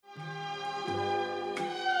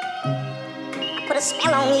a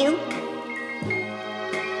spell on you.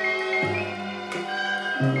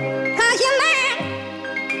 'Cause you're mine.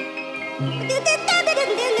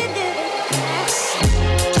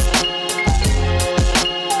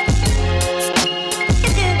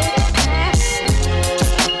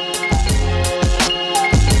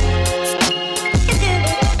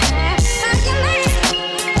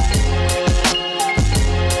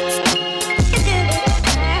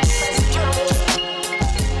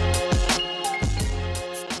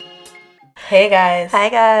 Hey guys. Hi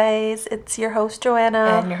guys, it's your host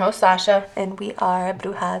Joanna. And your host Sasha. And we are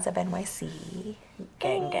Brujas of NYC.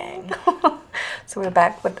 Gang. So we're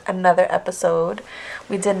back with another episode.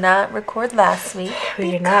 We did not record last week.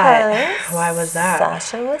 We did not. Why was that?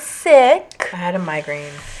 Sasha was sick. I had a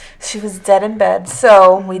migraine. She was dead in bed.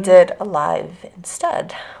 So we did a live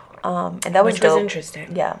instead. And that was Which dope. was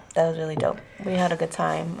interesting. Yeah, that was really dope. We had a good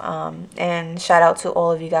time. And shout out to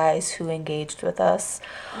all of you guys who engaged with us.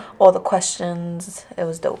 All the questions. It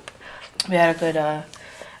was dope. We had a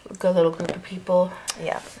good little group of people.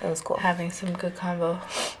 Yeah, it was cool. Having some good convo.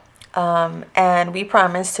 And we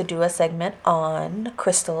promised to do a segment on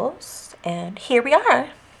crystals. And here we are.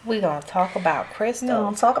 We're going to talk about crystals.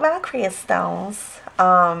 No, talk about crystals.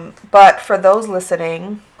 But for those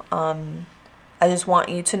listening, I just want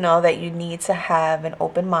you to know that you need to have an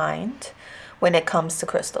open mind when it comes to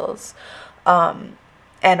crystals.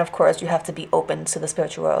 And of course, you have to be open to the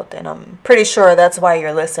spiritual world. And I'm pretty sure that's why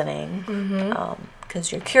you're listening.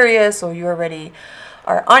 Because you're curious or you already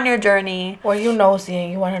are on your journey. Or you nosy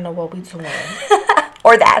and you want to know what we doing.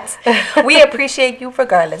 Or that. We appreciate you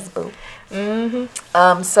regardless, boo.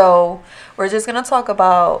 So we're just going to talk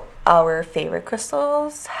about our favorite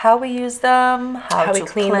crystals, how we use them, how to we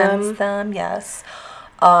clean cleanse them, yes,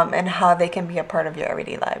 and how they can be a part of your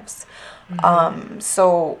everyday lives.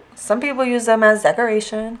 So some people use them as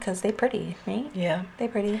decoration because they're pretty, right? Yeah. They're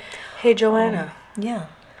pretty. Hey, Joanna. Yeah.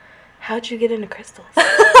 How'd you get into crystals?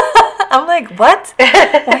 I'm like, what?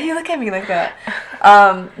 Why you look at me like that?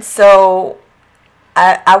 So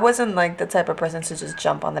I wasn't like the type of person to just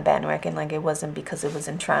jump on the bandwagon. Like, it wasn't because it was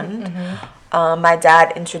in trend. My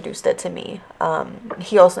dad introduced it to me.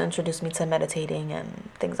 He also introduced me to meditating and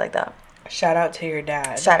things like that. Shout out to your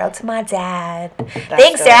dad. Shout out to my dad. That's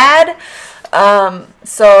Thanks, dope. Dad.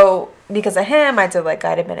 So because of him, I did like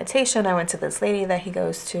guided meditation. I went to this lady that he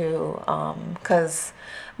goes to because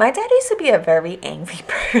my dad used to be a very angry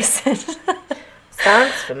person.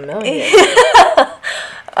 Sounds familiar.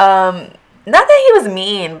 Not that he was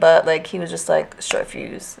mean, but like he was just like short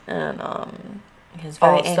fuse, and he was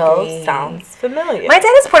very Also angry. sounds familiar. My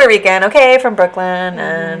dad is Puerto Rican, okay, from Brooklyn,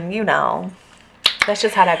 and you know. That's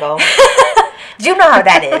just how that goes. You know how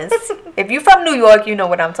that is. If you're from New York, you know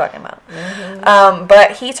what I'm talking about.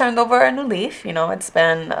 But he turned over a new leaf. You know, it's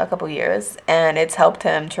been a couple years, and it's helped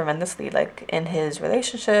him tremendously, like in his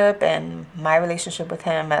relationship and my relationship with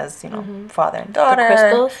him as, you know, father and daughter. The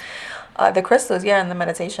crystals? The crystals, yeah, and the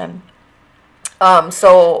meditation.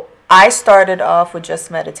 So I started off with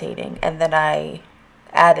just meditating, and then I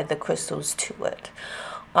added the crystals to it.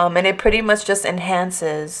 And it pretty much just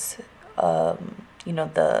enhances you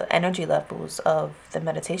know, the energy levels of the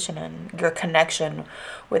meditation and your connection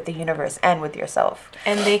with the universe and with yourself.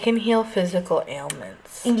 And they can heal physical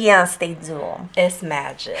ailments. Yes, they do. It's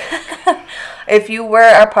magic. If you were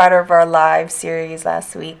a part of our live series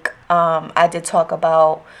last week, I did talk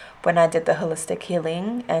about when I did the holistic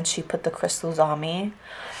healing and she put the crystals on me.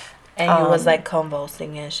 And you was like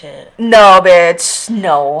convulsing and shit. No, bitch.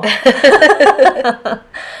 No.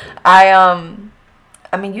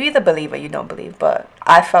 I mean, you either believe or you don't believe, but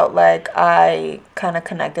I felt like I kind of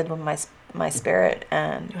connected with my spirit,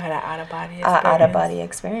 and You had an out-of-body experience. out-of-body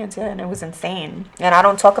experience, yeah, and it was insane. And I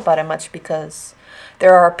don't talk about it much because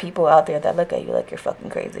there are people out there that look at you like you're fucking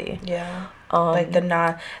crazy. Yeah. Like the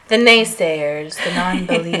naysayers, the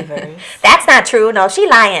non-believers. That's not true. No, she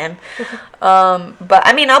lying. But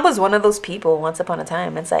I mean, I was one of those people once upon a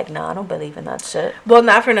time. It's like, no, I don't believe in that shit. Well,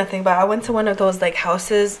 not for nothing, but I went to one of those like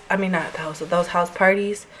houses. I mean, not the houses. Those house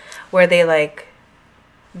parties where they like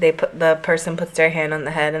the person puts their hand on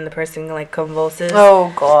the head and the person like convulses.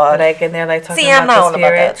 Oh God! Like, and they're like talking I'm not about all the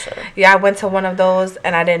about spirit. that shit. Yeah, I went to one of those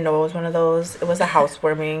and I didn't know it was one of those. It was a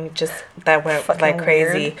housewarming, just that went Fucking like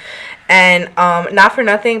crazy. weird. And not for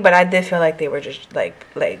nothing, but I did feel like they were just like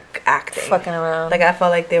acting, Fucking around. Like I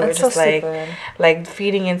felt like they were That's just so like stupid.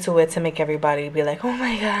 feeding into it to make everybody be like, oh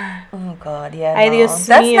my God. Oh God, yeah. Ay, No. Dios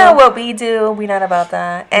That's mío. not what we do. We're not about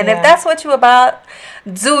that. And Yeah. if that's what you about,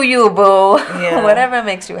 do you, boo? Yeah. Whatever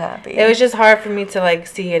makes you happy. It was just hard for me to like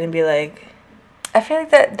see it and be like, I feel like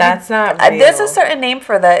that that's not there's a real. certain name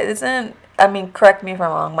for that. Isn't? I mean, correct me if I'm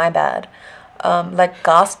wrong. My bad. Like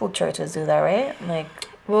gospel churches do that, right? Like,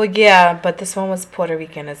 Well, yeah, but this one was Puerto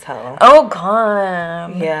Rican as hell. oh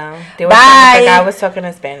god. Yeah, they were. The guy was talking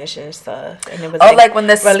in Spanish and stuff, and it was like when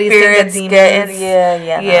the spirits get in.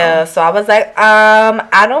 Yeah. So I was like,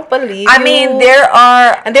 I don't believe. I mean, there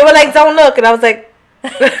are, and they were like, don't look, and I was like,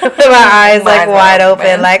 my eyes like wide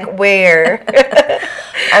open, like where?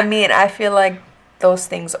 I mean, I feel like those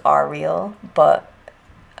things are real, but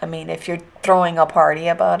I mean, if you're throwing a party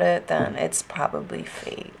about it, then it's probably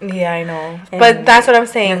fake. Yeah, I know. And but that's what I'm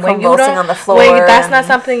saying. When you don't, on the floor, when that's not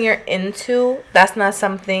something you're into, that's not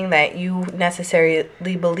something that you necessarily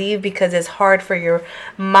believe, because it's hard for your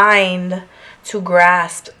mind to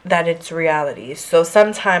grasp that it's reality. So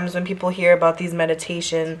sometimes when people hear about these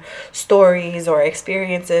meditation stories or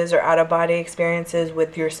experiences or out-of-body experiences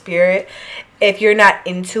with your spirit, if you're not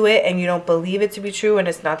into it and you don't believe it to be true and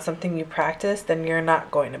it's not something you practice, then you're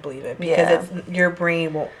not going to believe it, because your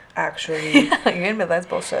brain won't actually... You're going to be that's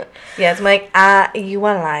bullshit. Yeah, it's like, you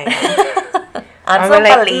are lying. I don't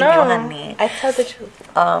believe you, honey. I tell the truth.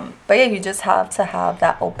 But yeah, you just have to have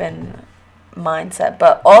that open mindset.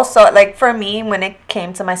 But also, like, for me, when it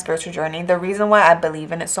came to my spiritual journey, the reason why I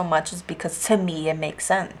believe in it so much is because to me it makes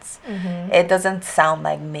sense. It doesn't sound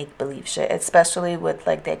like make believe shit, especially with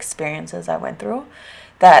like the experiences I went through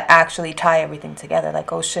that actually tie everything together.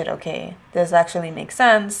 Like, oh shit, okay, this actually makes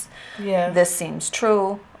sense. This seems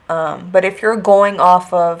true. But if you're going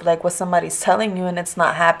off of like what somebody's telling you and it's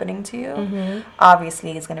not happening to you,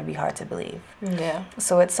 obviously it's going to be hard to believe.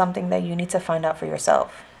 So it's something that you need to find out for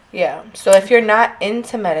yourself. Yeah. So if you're not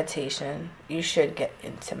into meditation, you should get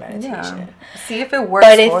into meditation. See if it works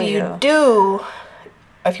for you. But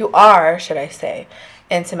if you are, should I say,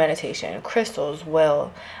 into meditation, crystals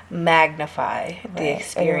will magnify the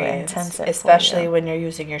experience, especially when you're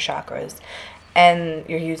using your chakras and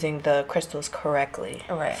you're using the crystals correctly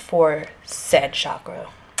for said chakra.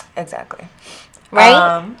 Exactly.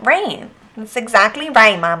 Right? Right. That's exactly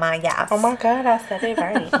right, Mama. Yes. Oh my God, I said it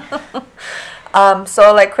right.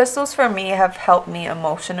 So like crystals for me have helped me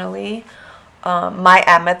emotionally. My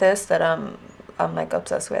amethyst that I'm like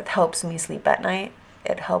obsessed with helps me sleep at night.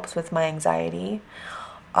 It helps with my anxiety.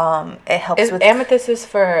 It helps with amethyst is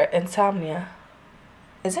for insomnia.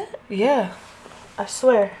 Is it? Yeah, I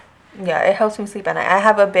swear. Yeah, it helps me sleep at night. I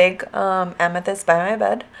have a big amethyst by my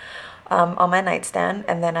bed, on my nightstand,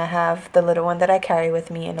 and then I have the little one that I carry with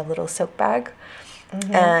me in a little silk bag.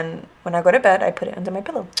 And when I go to bed, I put it under my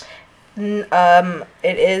pillow. It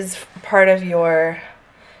is part of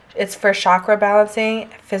it's for chakra balancing,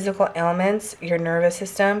 physical ailments, your nervous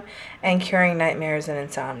system, and curing nightmares and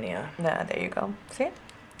insomnia. Yeah, there you go. See?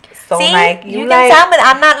 So see? Like you can tell me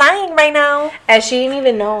I'm not lying right now. And she didn't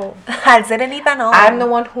even know. I didn't even know. I'm the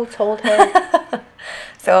one who told her.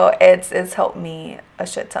 So it's helped me a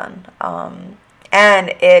shit ton. And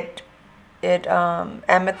it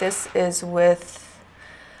amethyst is with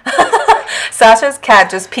Sasha's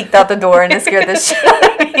cat just peeked out the door and it scared the shit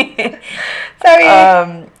out of me.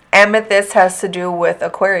 Sorry. Amethyst has to do with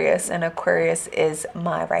Aquarius, and Aquarius is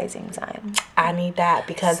my rising sign. I need that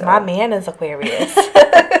because my man is Aquarius.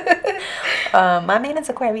 My man is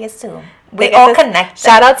Aquarius too. We all connect.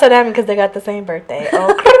 Shout out to them because they got the same birthday.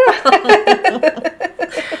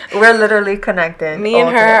 We're literally connected. Me and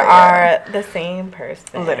her are the same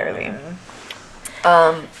person. Literally.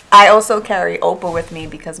 I also carry opal with me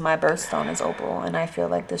because my birthstone is opal, and I feel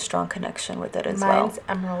like there's strong connection with it as well. Mine's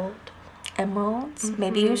emerald. Emeralds?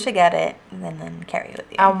 Maybe you should get it and then carry it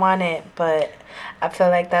with you. I want it, but I feel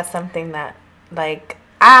like that's something that, like,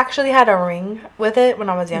 I actually had a ring with it when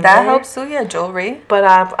I was younger. That helps too, yeah, jewelry. But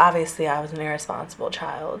obviously I was an irresponsible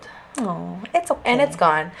child. Oh, it's okay. And it's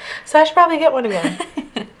gone. So I should probably get one again.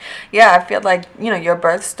 Yeah, I feel like, your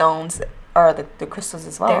birthstones are the crystals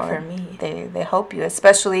as well. They're for me. They help you,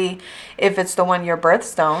 especially if it's the one your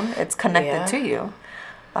birthstone. It's connected to you.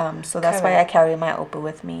 So that's why I carry my opal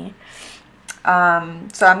with me. So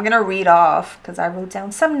I'm going to read off because I wrote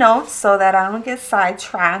down some notes so that I don't get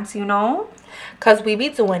sidetracked, Because we be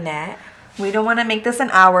doing that. We don't want to make this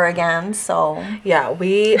an hour again, so. Yeah,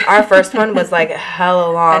 our first one was like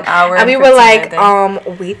hella long. An hour and we were like,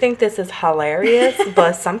 we think this is hilarious,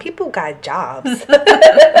 but some people got jobs.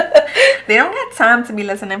 They don't have time to be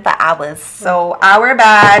listening for hours. So our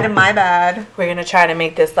bad, my bad. We're going to try to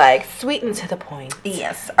make this like sweet and to the point.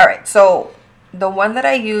 Yes. All right. So the one that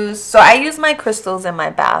I use my crystals in my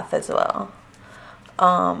bath as well.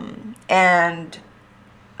 And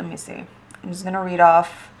let me see. I'm just going to read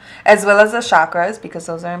off as well as the chakras because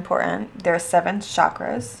those are important. There are 7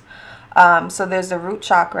 chakras. So there's the root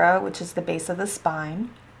chakra, which is the base of the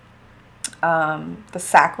spine. The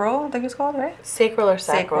sacral, I think it's called, right? Sacral or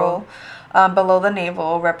sacral? Below the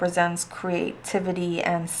navel represents creativity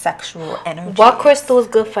and sexual energy. What crystal is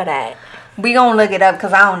good for that? We gonna look it up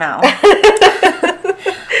because I don't know.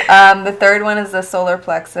 The third one is the solar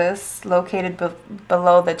plexus, located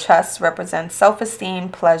below the chest, represents self-esteem,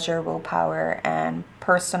 pleasure, willpower, and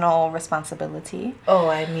personal responsibility. Oh,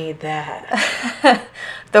 I need that.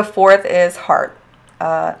 The fourth is heart.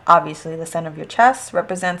 Obviously, the center of your chest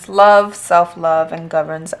represents love, self-love, and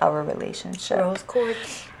governs our relationship. Rose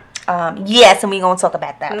quartz. Yes, and we're going to talk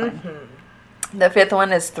about that one. The fifth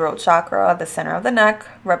one is throat chakra, the center of the neck,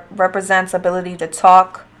 represents ability to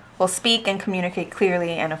talk, speak, and communicate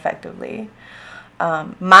clearly and effectively.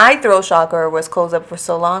 My throat chakra was closed up for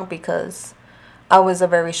so long because I was a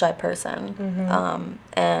very shy person.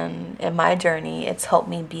 And in my journey, it's helped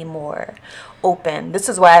me be more open. This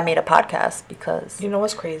is why I made a podcast, because... You know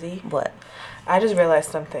what's crazy? What? I just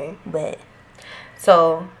realized something. What?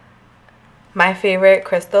 So, my favorite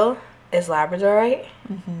crystal is labradorite.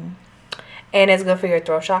 And it's good for your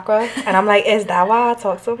throat chakra. And I'm like, is that why I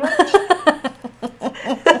talk so much?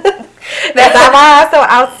 That's why I'm so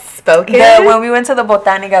outspoken. When we went to the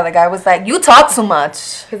Botanica, the guy was like, you talk too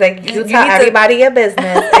much. He's like, you tell everybody your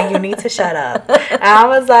business and you need to shut up. And I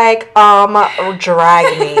was like,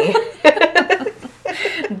 drag me.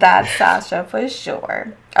 That's Sasha for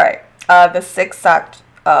sure. All right. The sixth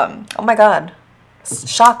oh my God.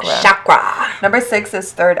 Chakra. Number 6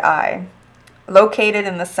 is third eye, located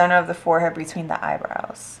in the center of the forehead between the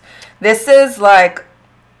eyebrows. This is like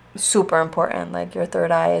super important. Like, your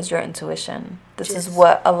third eye is your intuition. This is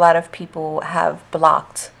what a lot of people have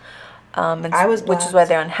blocked. Which is why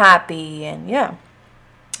they're unhappy, and yeah.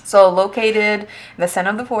 So located in the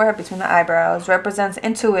center of the forehead between the eyebrows, represents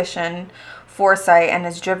intuition, foresight, and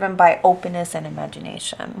is driven by openness and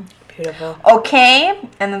imagination. Beautiful. Okay,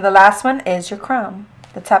 and then the last one is your crown.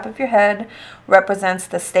 The top of your head represents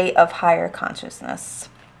the state of higher consciousness.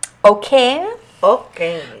 Okay.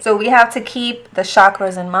 So we have to keep the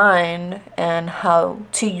chakras in mind and how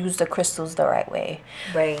to use the crystals the right way.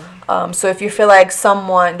 Right. So if you feel like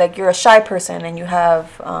you're a shy person and you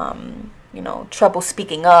have, trouble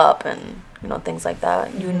speaking up and, things like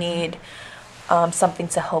that, you need something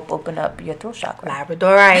to help open up your throat chakra.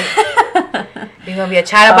 Labradorite. You're going to be a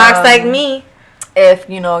chatterbox like me. If,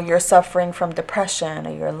 you're suffering from depression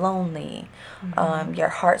or you're lonely, your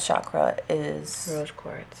heart chakra is... Rose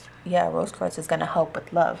quartz. Yeah, rose quartz is going to help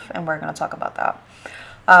with love, and we're going to talk about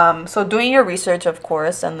that. So doing your research, of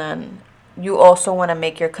course, and then you also want to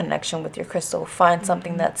make your connection with your crystal. Find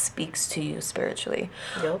something that speaks to you spiritually.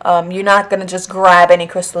 Yep. You're not going to just grab any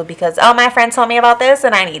crystal because, my friend told me about this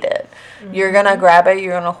and I need it. You're going to grab it,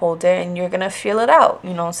 you're going to hold it, and you're going to feel it out.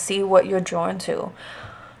 See what you're drawn to.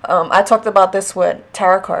 I talked about this with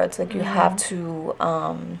tarot cards. Like, you have to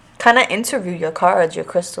kind of interview your cards, your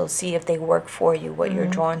crystals, see if they work for you, what you're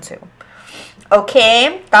drawn to.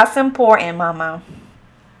 Okay, that's important, mama.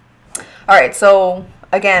 All right, so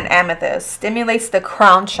again, amethyst stimulates the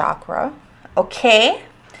crown chakra. Okay,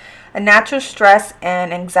 a natural stress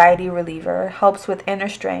and anxiety reliever, helps with inner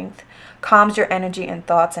strength, calms your energy and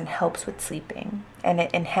thoughts, and helps with sleeping. And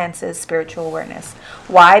it enhances spiritual awareness.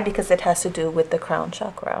 Why? Because it has to do with the crown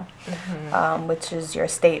chakra, which is your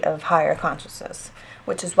state of higher consciousness,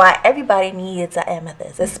 which is why everybody needs an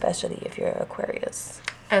amethyst, especially if you're Aquarius.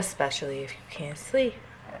 Especially if you can't sleep.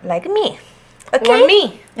 Like me. Okay. Or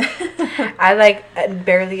me. I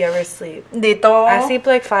barely ever sleep. Dito. I sleep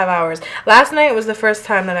 5 hours. Last night was the first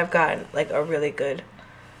time that I've gotten a really good,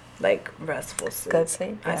 restful sleep. Good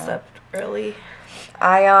sleep. Yeah. I slept early.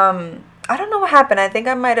 I don't know what happened. I think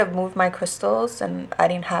I might have moved my crystals and I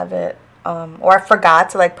didn't have it, or I forgot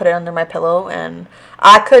to put it under my pillow, and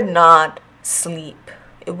I could not sleep.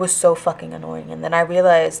 It was so fucking annoying. And then I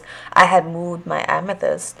realized I had moved my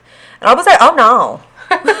amethyst, and I was like, oh no.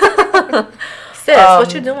 Sis,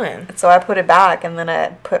 what you doing? So I put it back, and then I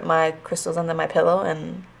put my crystals under my pillow,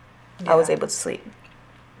 and I was able to sleep.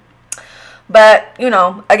 But,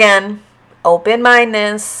 again,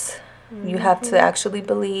 open-mindedness. You have to actually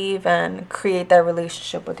believe and create that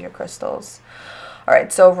relationship with your crystals. All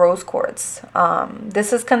right, so rose quartz.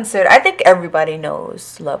 This is considered, I think everybody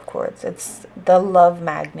knows love quartz. It's the love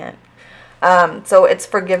magnet. So it's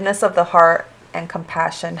forgiveness of the heart and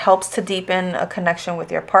compassion. Helps to deepen a connection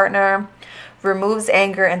with your partner. Removes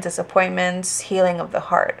anger and disappointments. Healing of the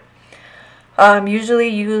heart. Usually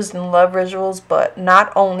used in love rituals, but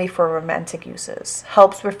not only for romantic uses.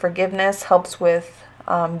 Helps with forgiveness. Helps with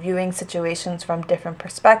viewing situations from different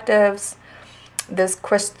perspectives. This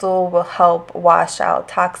crystal will help wash out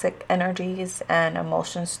toxic energies and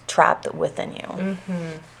emotions trapped within you.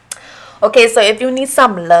 Okay, so if you need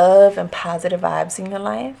some love and positive vibes in your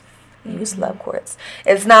life, use love quartz.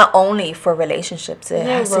 It's not only for relationships. It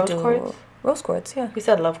has to do quartz? rose quartz. Yeah, We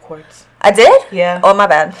said love quartz. I did. Yeah. Oh, my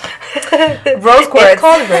bad. Rose quartz. It's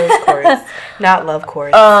called rose quartz, not love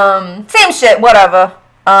quartz. Same shit. Whatever.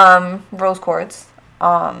 Rose quartz.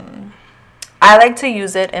 I like to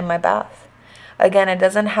use it in my bath. Again, it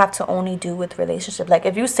doesn't have to only do with relationship. Like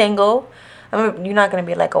if you're single, you're not gonna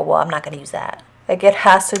be like, oh well, I'm not gonna use that. Like it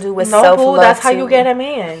has to do with self-love. That's how you get a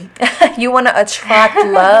man. You want to attract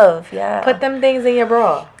love. Yeah. Put them things in your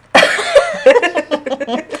bra.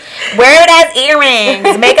 Wear it as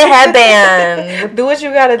earrings. Make a headband. Do what you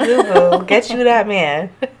gotta do, boo. Get you that man.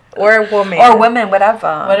 Or a woman. Or women,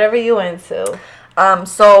 whatever. Whatever you into.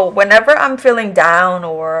 So whenever I'm feeling down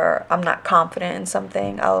or I'm not confident in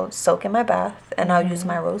something, I'll soak in my bath and I'll use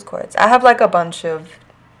my rose quartz. I have like a bunch of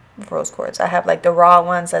rose quartz. I have like the raw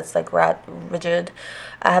ones that's like rigid.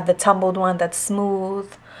 I have the tumbled one that's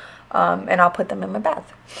smooth. And I'll put them in my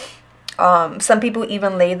bath. Some people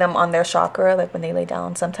even lay them on their chakra, like when they lay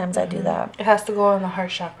down. Sometimes I do that. It has to go on the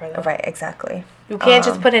heart chakra, though. Right, exactly. You can't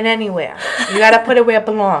just put it anywhere. You gotta put it where it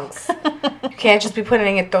belongs. You can't just be putting it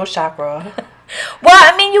in your throat chakra.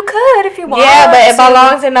 Well, I mean, you could if you want. Yeah, but it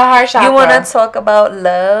belongs in the heart chakra. You want to talk about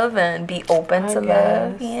love and be open to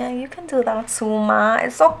love? Yeah, you can do that too, ma.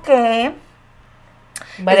 It's okay.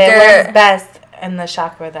 But it works best in the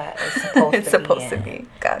chakra that it's supposed to be.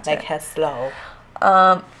 Gotcha. Like Heslo.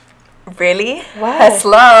 Really? What?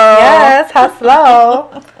 Heslo. Yes,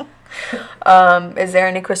 Heslo. Is there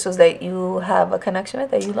any crystals that you have a connection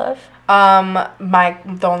with that you love?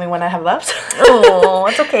 The only one I have left. Oh,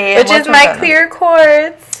 it's okay. Which is my clear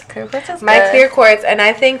quartz. Clear quartz is my good. Clear quartz, and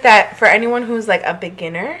I think that for anyone who's like a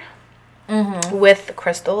beginner with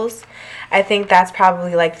crystals, I think that's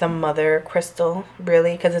probably like the mother crystal,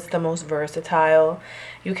 really, because it's the most versatile.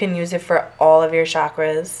 You can use it for all of your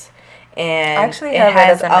chakras, and it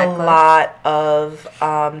has a lot of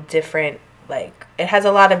different. Like, it has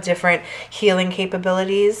a lot of different healing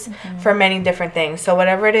capabilities for many different things. So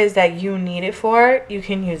whatever it is that you need it for, you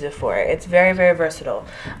can use it for. It's very, very versatile.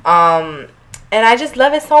 And I just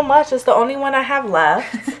love it so much. It's the only one I have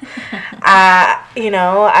left.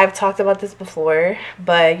 I've talked about this before,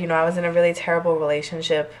 but, I was in a really terrible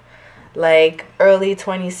relationship, like, early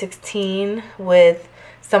 2016 with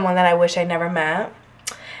someone that I wish I never met.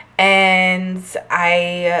 And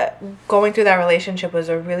going through that relationship was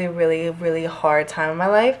a really, really, really hard time in my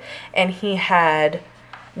life. And he had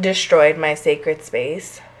destroyed my sacred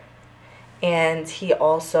space. And he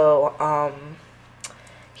also,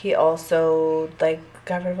 like,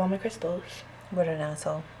 got rid of all my crystals. What an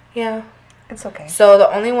asshole. Yeah. It's okay. So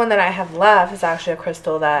the only one that I have left is actually a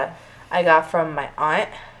crystal that I got from my aunt.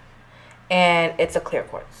 And it's a clear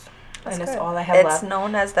quartz. That's and good. It's all I have left. It's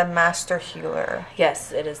known as the Master Healer.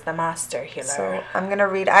 Yes, it is the Master Healer. So I'm going to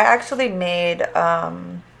read. I actually made a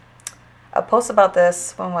post about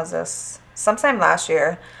this. When was this? Sometime last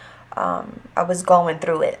year. I was going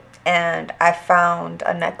through it. And I found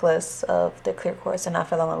a necklace of the clear quartz. And I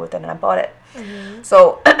fell in love with it. And I bought it. Mm-hmm.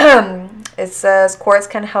 So it says quartz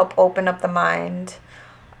can help open up the mind.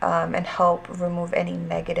 And help remove any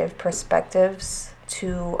negative perspectives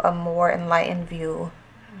to a more enlightened view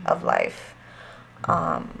of life.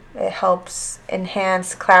 It helps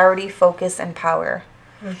enhance clarity, focus, and power.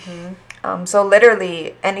 So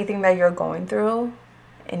literally anything that you're going through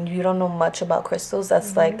and you don't know much about crystals,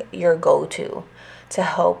 that's like your go-to to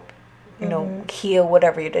help heal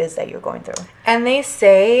whatever it is that you're going through. And they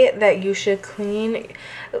say that you should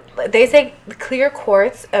they say clear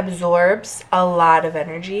quartz absorbs a lot of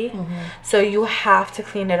energy, so you have to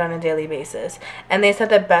clean it on a daily basis. And they said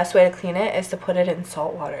the best way to clean it is to put it in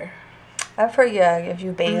salt water. I've heard, if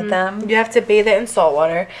you bathe them. You have to bathe it in salt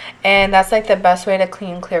water, and that's like the best way to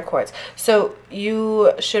clean clear quartz. So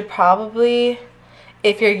you should probably,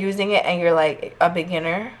 if you're using it and you're like a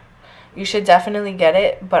beginner, you should definitely get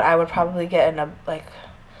it, but I would probably get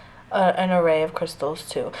an array of crystals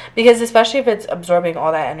too, because especially if it's absorbing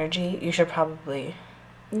all that energy, you should probably.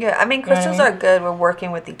 Yeah, I mean, crystals are good. We're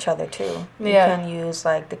working with each other too. Yeah. You can use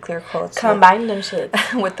like the clear quartz. Combine them shit.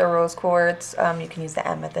 With the rose quartz. You can use the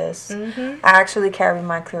amethyst. I actually carry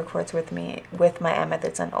my clear quartz with me with my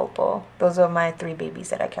amethyst and opal. Those are my 3 babies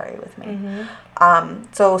that I carry with me.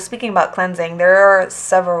 So speaking about cleansing, there are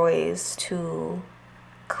several ways to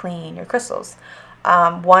clean your crystals.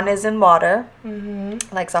 One is in water,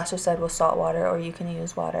 like Sasha said, with salt water, or you can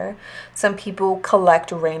use water. Some people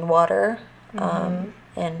collect rainwater and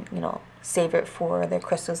save it for their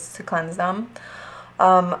crystals to cleanse them.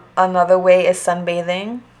 Another way is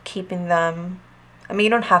sunbathing, keeping them. I mean, you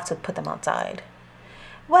don't have to put them outside.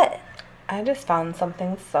 What? I just found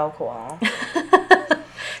something so cool.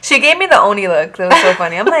 She gave me the Oni look. It was so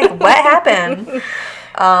funny. I'm like, what happened?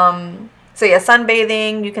 So yeah,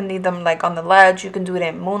 sunbathing. You can leave them like on the ledge. You can do it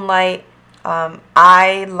in moonlight.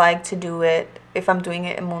 I like to do it if I'm doing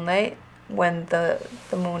it in moonlight when the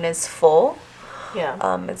moon is full.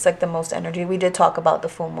 Yeah. It's like the most energy. We did talk about the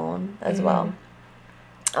full moon as well.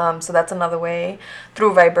 So that's another way.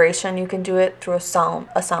 Through vibration, you can do it through a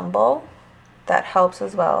sound bowl. That helps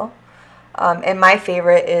as well. And my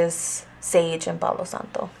favorite is sage and Palo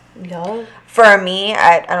Santo. Yeah. For me,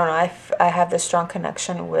 I don't know. I have this strong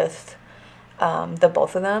connection with the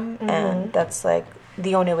both of them, and that's like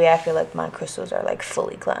the only way I feel like my crystals are like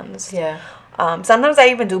fully cleansed. Yeah. Sometimes I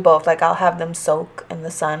even do both. Like I'll have them soak in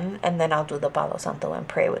the sun, and then I'll do the Palo Santo and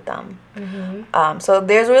pray with them. So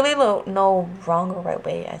there's really no wrong or right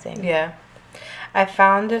way, I think. Yeah. I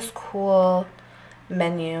found this cool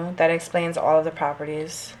menu that explains all of the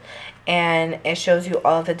properties, and it shows you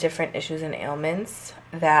all of the different issues and ailments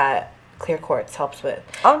that clear quartz helps with.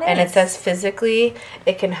 Oh, nice. And it says physically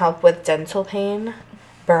it can help with dental pain,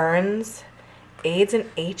 burns, AIDS and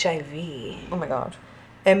HIV. Oh my god.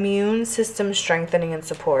 Immune system strengthening and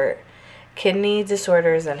support, kidney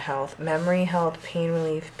disorders and health, memory health, pain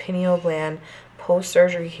relief, pineal gland,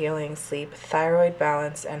 post-surgery healing, sleep, thyroid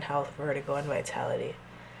balance and health, vertigo and vitality.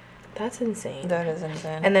 That's insane. That is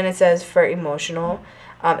insane. And then it says for emotional,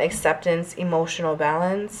 acceptance, emotional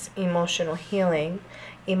balance, emotional healing,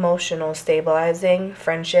 emotional stabilizing,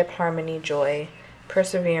 friendship, harmony, joy,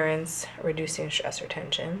 perseverance, reducing stress or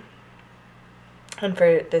tension. And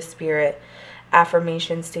for the spirit,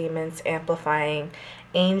 affirmation statements, amplifying,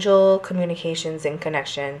 angel communications and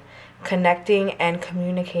connection, connecting and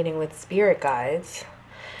communicating with spirit guides,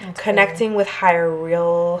 connecting with higher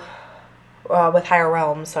realms.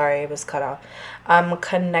 Sorry, it was cut off.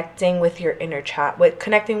 Connecting with your inner child,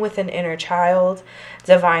 connecting with an inner child,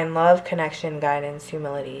 divine love, connection, guidance,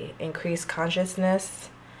 humility, increased consciousness,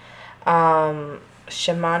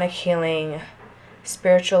 shamanic healing,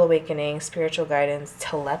 spiritual awakening, spiritual guidance,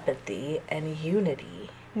 telepathy, and unity.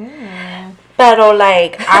 Pero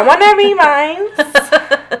like, I want to be mine.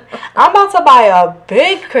 I'm about to buy a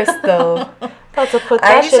big crystal. About to put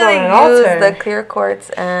that shit on an altar. I usually use the clear quartz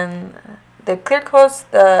and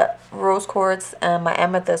the rose quartz, and my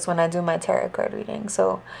amethyst when I do my tarot card reading.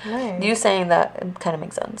 So nice. You saying that, it kind of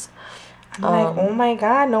makes sense. I'm like, oh my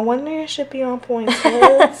god, no wonder you should be on point,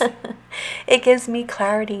 sis. It gives me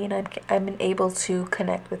clarity, and I'm able to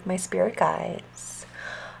connect with my spirit guides.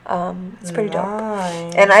 It's pretty dope.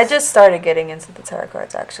 And I just started getting into the tarot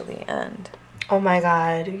cards actually, and oh my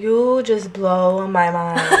god, you just blow my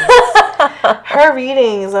mind. Her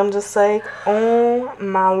readings, I'm just like, oh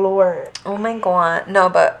my lord. Oh my god. No,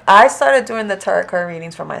 but I started doing the tarot card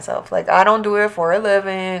readings for myself. Like, I don't do it for a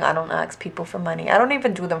living. I don't ask people for money. I don't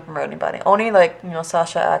even do them for anybody. Only, like,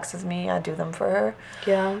 Sasha asks me, I do them for her.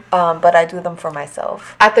 Yeah. But I do them for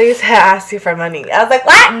myself. I thought you said I asked you for money. I was like,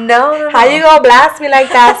 what? No. How you gonna blast me like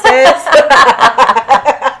that, sis?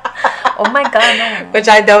 Oh my god, no. Which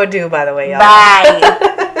I don't do, by the way, y'all. Bye.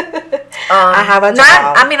 I have a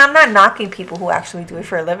job. I mean, I'm not knocking people who actually do it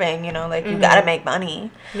for a living. You gotta make money.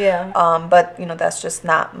 Yeah. But that's just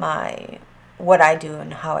not what I do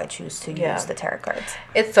and how I choose to use the tarot cards.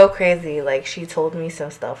 It's so crazy. Like, she told me some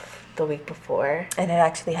stuff the week before, and it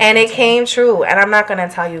actually happened. And it came true. And I'm not gonna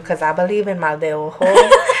tell you because I believe in mal de ojo.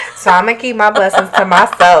 So I'm gonna keep my blessings to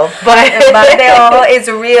myself. But mal de ojo is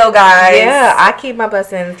real, guys. Yeah, I keep my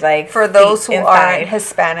blessings like for those who aren't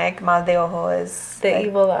Hispanic. Mal de ojo is the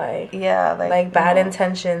evil eye. Yeah, like bad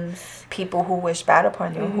intentions. People who wish bad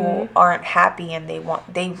upon you, who aren't happy, and they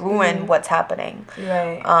ruin what's happening.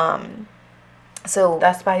 Right. So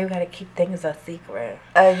that's why you gotta keep things a secret.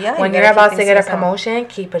 When you're about to get a promotion,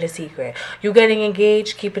 keep it a secret. You getting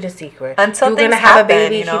engaged, keep it a secret. Until you're gonna have a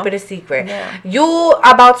baby, keep it a secret. Yeah. You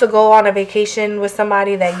about to go on a vacation with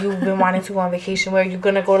somebody that you've been wanting to go on vacation where you're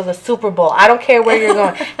gonna go to the Super Bowl. I don't care where you're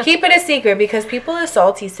going. Keep it a secret because people are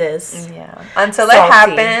salty, sis. Yeah. Until it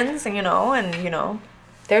happens, and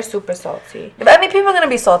they're super salty. I mean, people are gonna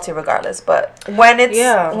be salty regardless. But when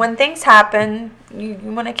when things happen, you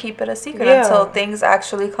want to keep it a secret until things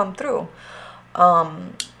actually come through.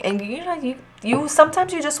 And you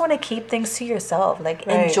sometimes you just want to keep things to yourself. Like,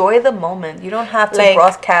 enjoy the moment. You don't have to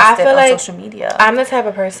broadcast it on social media. I'm the type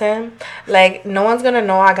of person, like, no one's gonna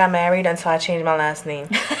know I got married until I change my last name.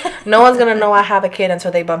 No one's gonna know I have a kid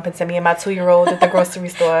until they bump into me and my 2-year-old at the grocery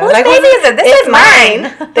store. Whose baby is it? This is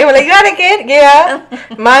mine. They were like, you got a kid? Yeah.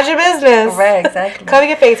 Mind your business. Right, exactly. Cover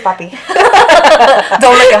your face, papi.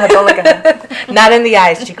 Don't look at her. Not in the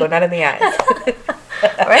eyes, Chico. Not in the eyes.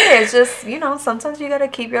 Right? It's just, sometimes you gotta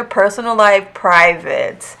keep your personal life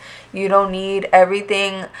private. You don't need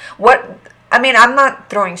everything. I'm not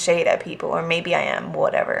throwing shade at people, or maybe I am,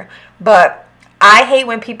 whatever. But I hate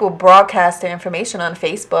when people broadcast their information on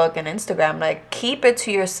Facebook and Instagram. Like, keep it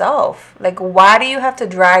to yourself. Like, why do you have to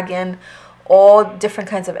drag in all different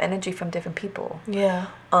kinds of energy from different people? Yeah.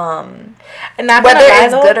 And not whether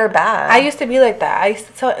it's good or bad. I used to be like that. I used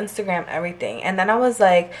to tell Instagram everything. And then I was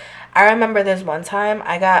like, I remember this one time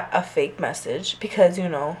I got a fake message because,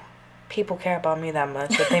 people care about me that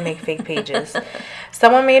much that they make fake pages.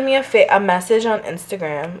 Someone made me a message on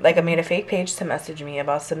Instagram. Like, I made a fake page to message me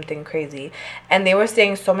about something crazy. And they were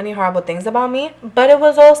saying so many horrible things about me. But it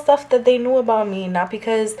was all stuff that they knew about me. Not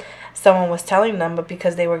because someone was telling them, but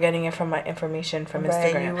because they were getting it from my information from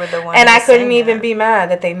Instagram. You were the one and I couldn't even be mad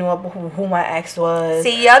that they knew who my ex was.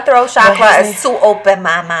 See, your throat chakra is too open,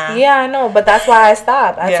 mama. Yeah, I know, but that's why I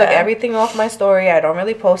stopped. I took everything off my story. I don't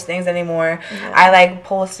really post things anymore. Yeah. I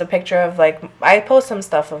post a picture of I post some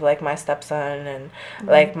stuff of my stepson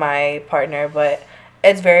and my partner, but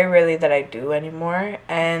it's very rarely that I do anymore,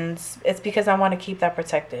 and it's because I want to keep that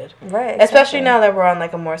protected. Right. Especially now that we're on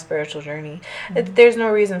a more spiritual journey. There's no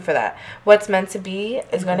reason for that. What's meant to be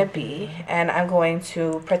is going to be, and I'm going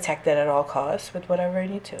to protect it at all costs with whatever I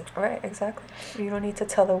need to. Right, exactly. You don't need to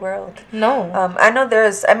tell the world. No. I know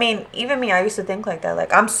even me, I used to think like that.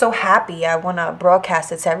 Like, I'm so happy. I want to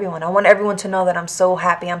broadcast it to everyone. I want everyone to know that I'm so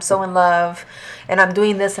happy. I'm so in love, and I'm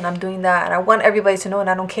doing this and I'm doing that. And I want everybody to know, and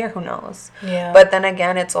I don't care who knows. Yeah. But then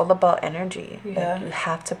again, it's all about energy. Yeah. You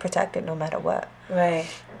have to protect it no matter what. Right.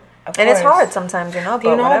 And it's hard sometimes, but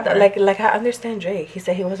whatever. I understand Drake. He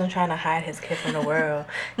said he wasn't trying to hide his kid from the world.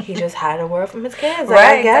 He just hid the world from his kids.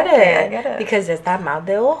 Right, I get I get it. Because it's that mal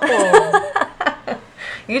de ojo.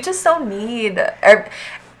 You just don't need...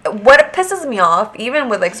 What pisses me off, even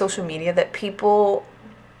with social media, that people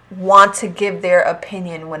want to give their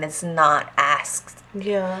opinion when it's not asked.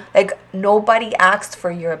 Yeah. Nobody asked for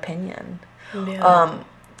your opinion. Yeah.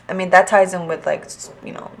 That ties in with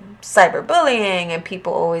cyberbullying and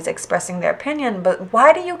people always expressing their opinion, but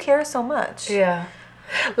why do you care so much? Yeah.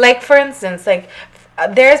 For instance,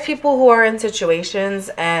 there's people who are in situations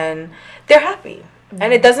and they're happy.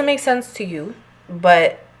 And it doesn't make sense to you,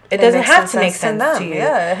 but it doesn't have to make sense to you.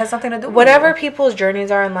 Yeah, it has something to do with whatever people's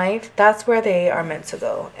journeys are in life, that's where they are meant to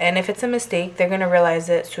go. And if it's a mistake, they're going to realize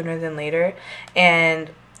it sooner than later. And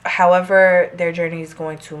however their journey is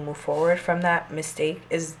going to move forward from that mistake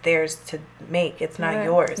is theirs to make. It's not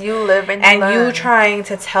yours. You live and learn. You trying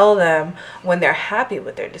to tell them when they're happy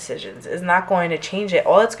with their decisions is not going to change it.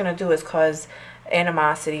 All it's going to do is cause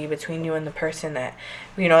animosity between you and the person that,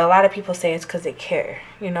 a lot of people say it's because they care.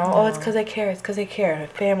 Oh, it's because they care. It's because they care.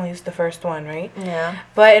 Family is the first one, right? Yeah.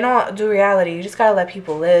 But in all due reality, you just got to let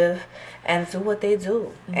people live and do what they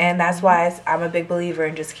do. Mm-hmm. And that's why I'm a big believer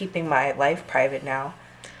in just keeping my life private now.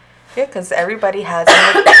 Yeah, because everybody has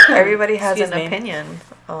an opinion.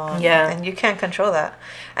 And you can't control that.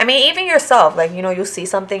 Even yourself, you'll see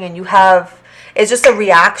something and it's just a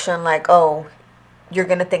reaction you're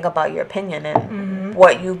going to think about your opinion and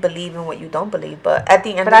what you believe and what you don't believe. But at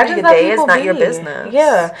the end of the day, it's not your business.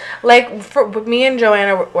 Yeah. For me and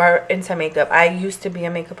Joanna were into makeup. I used to be a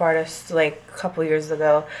makeup artist a couple years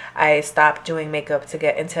ago. I stopped doing makeup to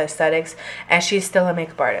get into aesthetics, and she's still a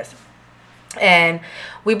makeup artist. And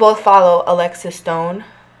we both follow Alexis Stone.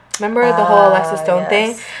 Remember the whole Alexis Stone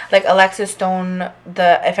thing? Alexis Stone,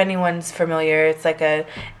 if anyone's familiar, it's a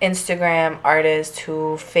Instagram artist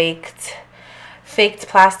who faked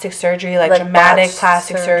plastic surgery, dramatic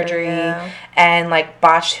plastic surgery, and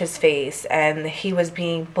botched his face, and he was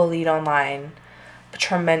being bullied online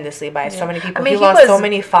tremendously by so many people. He lost so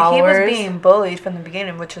many followers. He was being bullied from the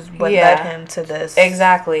beginning, which is what led him to this.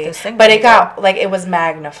 Exactly. This thing but it got it was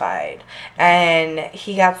magnified, and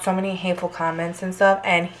he got so many hateful comments and stuff,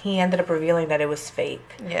 and he ended up revealing that it was fake.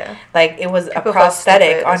 Yeah. It was a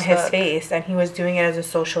prosthetic on his face, and he was doing it as a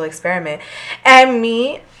social experiment. And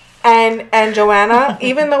me and Joanna,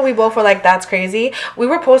 even though we both were that's crazy, we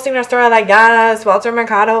were posting our story yes, Walter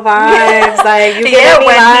Mercado vibes.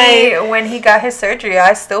 When he got his surgery,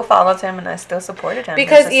 I still followed him and I still supported him.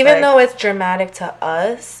 Because even though it's dramatic to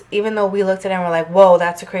us, even though we looked at it and we're whoa,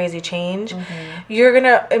 that's a crazy change, you're going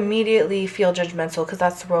to immediately feel judgmental because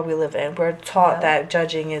that's the world we live in. We're taught that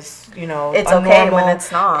judging is, it's a okay normal when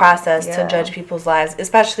it's not. process to judge people's lives,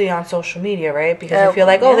 especially on social media, right? Because you feel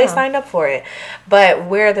they signed up for it. But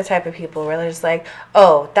we're the type of people where they're just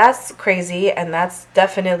oh, that's crazy and that's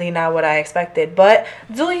definitely not what I expected. But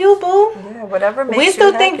do you, boo? Yeah, whatever makes we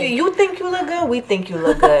still you think happy. You think you look good. We think you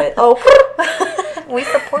look good. Oh, We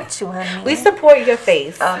support you, honey. We support your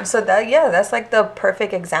face. So that's like the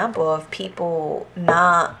perfect example of people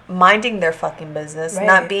not minding their fucking business, Right.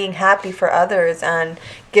 not being happy for others, and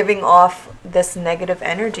giving off this negative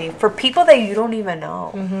energy for people that you don't even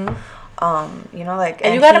know. You know, like,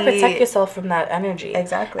 and you gotta protect yourself from that energy.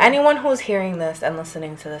 Exactly. Anyone who's hearing this and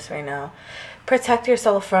listening to this right now, protect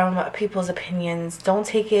yourself from people's opinions. Don't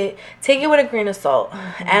take it with a grain of salt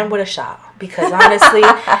and with a shot, because honestly,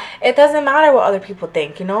 it doesn't matter what other people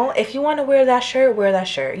think. You know, if you want to wear that shirt, wear that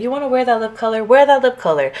shirt. You want to wear that lip color, wear that lip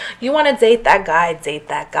color. You want to date that guy, date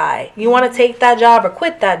that guy. You want to take that job or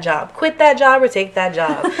quit that job or take that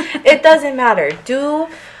job. It doesn't matter. Do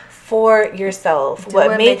for yourself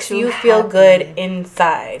what makes you feel good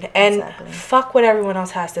inside, and fuck what everyone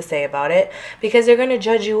else has to say about it, because they're gonna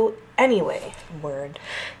judge you anyway. Word.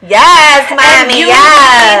 Yes, mommy.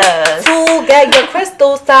 Yes. To get your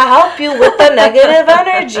crystals to help you with the negative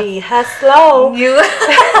energy. Hello. You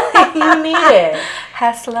need it.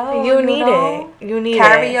 Hello. You need it. You need it.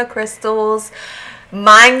 Carry your crystals.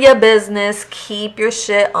 Mind your business, keep your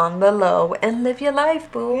shit on the low, and live your life,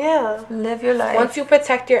 boo. Yeah. Live your life. Once you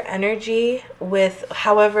protect your energy with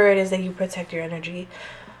however it is that you protect your energy,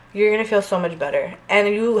 you're going to feel so much better. And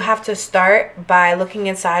you have to start by looking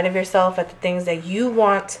inside of yourself at the things that you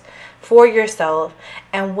want for yourself.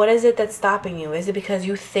 And what is it that's stopping you? Is it because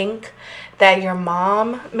you think that your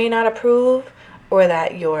mom may not approve? Or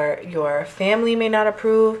that your family may not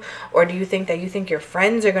approve? Or do you think your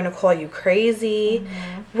friends are going to call you crazy?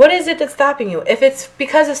 What is it that's stopping you? If it's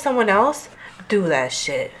because of someone else, do that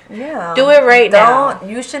shit. Yeah. Do it right now.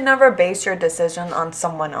 You should never base your decision on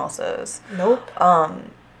someone else's. Nope.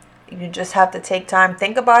 You just have to take time,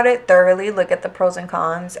 think about it thoroughly, look at the pros and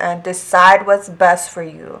cons, and decide what's best for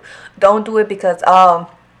you. Don't do it because,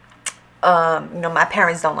 my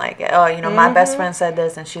parents don't like it. My best friend said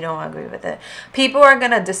this and she don't agree with it. People are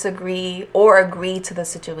going to disagree or agree to the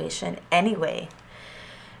situation anyway.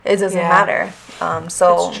 It doesn't matter.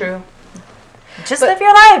 So it's true. Just live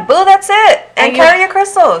your life, boo. That's it. And carry your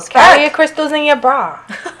crystals. Carry your crystals in your bra.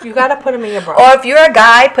 You got to put them in your bra. Or if you're a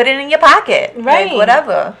guy, put it in your pocket. Right. Like,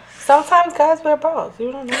 whatever. Sometimes guys wear bras.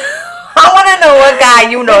 You don't know. I want to know what guy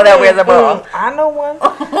you know that wears a bra. I know one.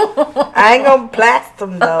 I ain't going to blast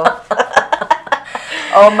them, though.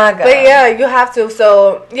 Oh, my God. But, yeah, you have to.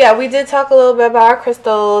 So, yeah, we did talk a little bit about our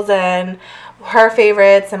crystals and her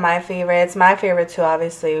favorites and my favorites. My favorite, too,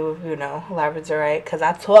 obviously, labradorite, because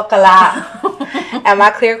I talk a lot. And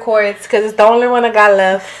my clear quartz, because it's the only one I got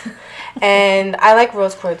left. And I like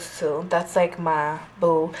rose quartz too. That's like my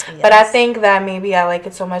boo. Yes. But I think that maybe I like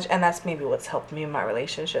it so much, and that's maybe what's helped me in my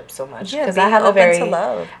relationship so much. Yeah, because I have a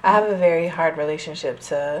Mm-hmm. very hard relationship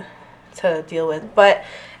to deal with, but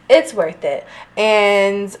it's worth it.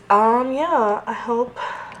 And I hope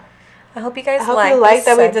you guys like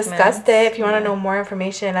that we discussed it. If you want to know more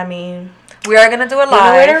information, we are gonna do a live. You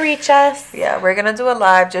know where to reach us. Yeah, we're gonna do a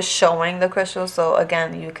live just showing the crystals. So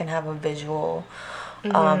again, you can have a visual.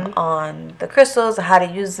 On the crystals, how to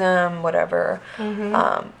use them, whatever.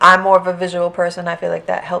 I'm more of a visual person. I feel like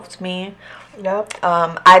that helped me. Yep.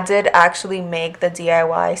 I did actually make the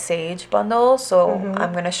DIY sage bundle, so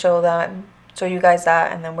I'm gonna show you guys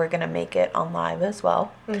that, and then we're gonna make it on live as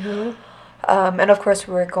well. And of course,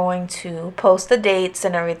 we're going to post the dates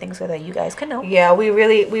and everything so that you guys can know. Yeah, we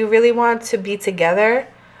really want to be together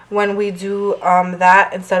when we do that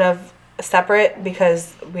instead of separate,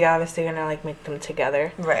 because we obviously gonna make them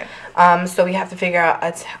together, right? So we have to figure out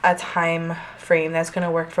a time frame that's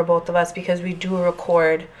gonna work for both of us, because we do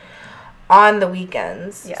record on the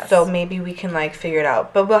weekends. Yes. So maybe we can figure it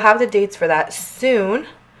out, but we'll have the dates for that soon.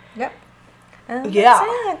 Yep. And that's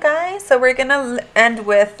it, guys. So we're gonna end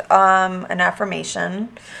with an affirmation.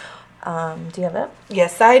 Do you have it?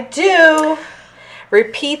 Yes, I do.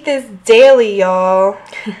 Repeat this daily, y'all.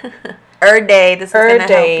 Day. This is going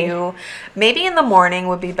to help you. Maybe in the morning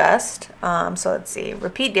would be best. So let's see.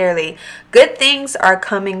 Repeat daily. Good things are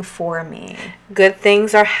coming for me. Good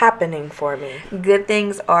things are happening for me. Good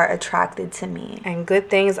things are attracted to me. And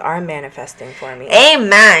good things are manifesting for me.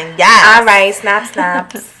 Amen. Yes. All right. Snaps.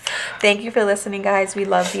 Thank you for listening, guys. We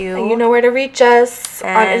love you. And you know where to reach us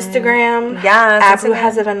on Instagram. Yes. At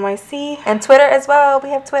Brujas of NYC. And Twitter as well. We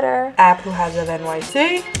have Twitter. At Brujas of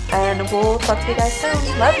NYC. And we'll talk to you guys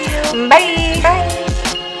soon. Love you. Bye.